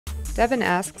Devin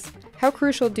asks, how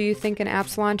crucial do you think an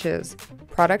app's launch is?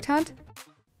 Product hunt?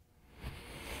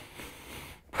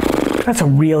 That's a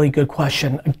really good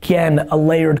question. Again, a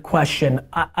layered question.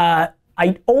 I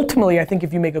ultimately, I think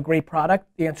if you make a great product,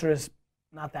 the answer is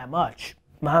not that much.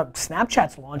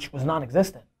 Snapchat's launch was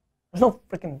non-existent. There's no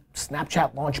freaking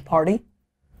Snapchat launch party.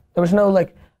 There was no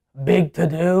like big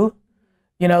to-do.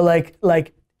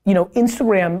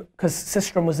 Instagram, because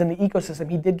Systrom was in the ecosystem,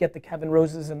 he did get the Kevin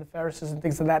Roses and the Ferrises and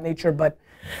things of that nature, but,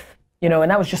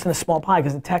 and that was just in a small pie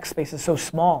because the tech space is so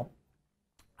small.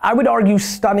 I would argue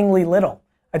stunningly little.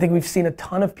 I think we've seen a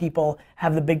ton of people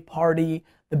have the big party,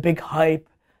 the big hype,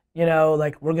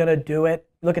 like we're gonna do it.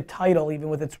 Look at Tidal, even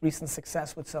with its recent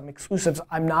success with some exclusives,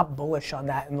 I'm not bullish on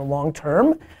that in the long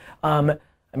term.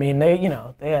 They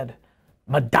had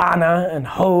Madonna and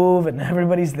Hove and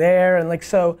everybody's there, and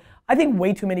so I think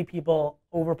way too many people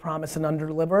overpromise and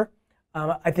underdeliver.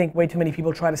 I think way too many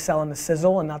people try to sell on the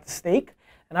sizzle and not the steak.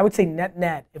 And I would say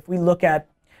net, if we look at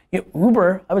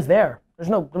Uber, I was there.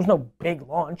 There was no big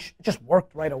launch. It just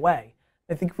worked right away.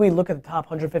 I think if we look at the top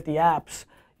 150 apps,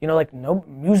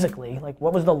 Musically,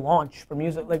 what was the launch for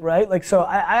music, right? So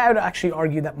I would actually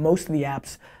argue that most of the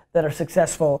apps that are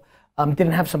successful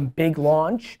didn't have some big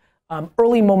launch.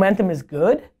 Early momentum is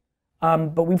good,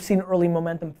 but we've seen early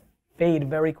momentum fade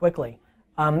very quickly.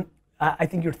 I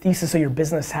think your thesis of your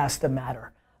business has to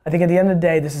matter. I think at the end of the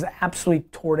day, this is absolutely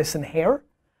tortoise and hare,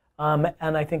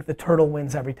 and I think the turtle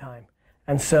wins every time.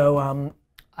 And so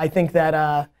I think that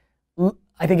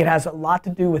I think it has a lot to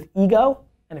do with ego,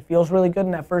 and it feels really good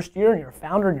in that first year, and you're a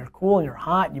founder, and you're cool, and you're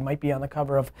hot. You might be on the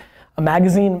cover of a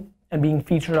magazine and being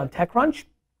featured on TechCrunch,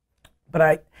 but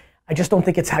I just don't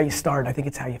think it's how you start. I think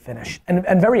it's how you finish. And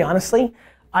very honestly,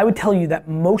 I would tell you that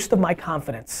most of my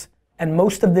confidence and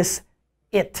most of this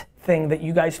it thing that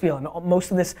you guys feel, and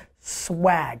most of this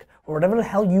swag, or whatever the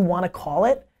hell you want to call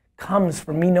it, comes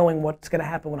from me knowing what's going to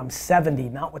happen when I'm 70,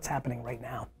 not what's happening right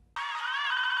now.